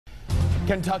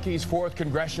Kentucky's 4th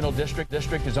Congressional District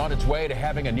is on its way to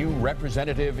having a new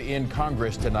representative in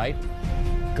Congress tonight.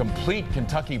 Complete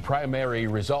Kentucky primary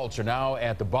results are now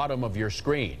at the bottom of your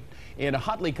screen. In a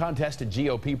hotly contested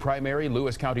GOP primary,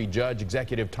 Lewis County Judge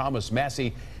Executive Thomas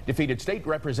Massie defeated State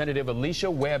Representative Alicia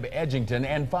Webb Edgington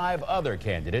and 5 other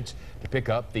candidates to pick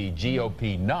up the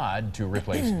GOP nod to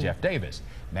replace Jeff Davis.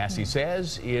 Massie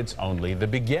says it's only the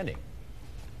beginning.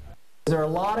 There are a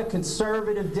lot of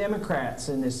conservative Democrats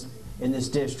in this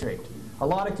district, a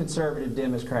lot of conservative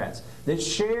Democrats that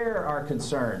share our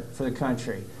concern for the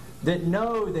country, that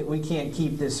know that we can't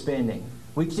keep this spending.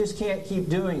 We just can't keep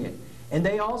doing it. And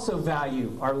they also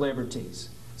value our liberties.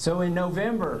 So in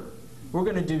November, we're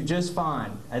going to do just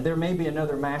fine. There may be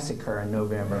another massacre in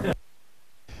November.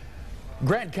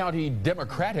 Grant County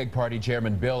Democratic Party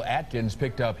Chairman Bill Atkins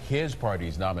picked up his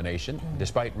party's nomination.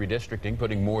 Despite redistricting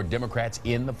putting more Democrats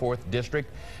in the 4th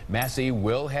District, Massie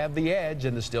will have the edge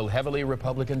in the still heavily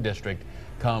Republican district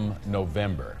come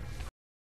November.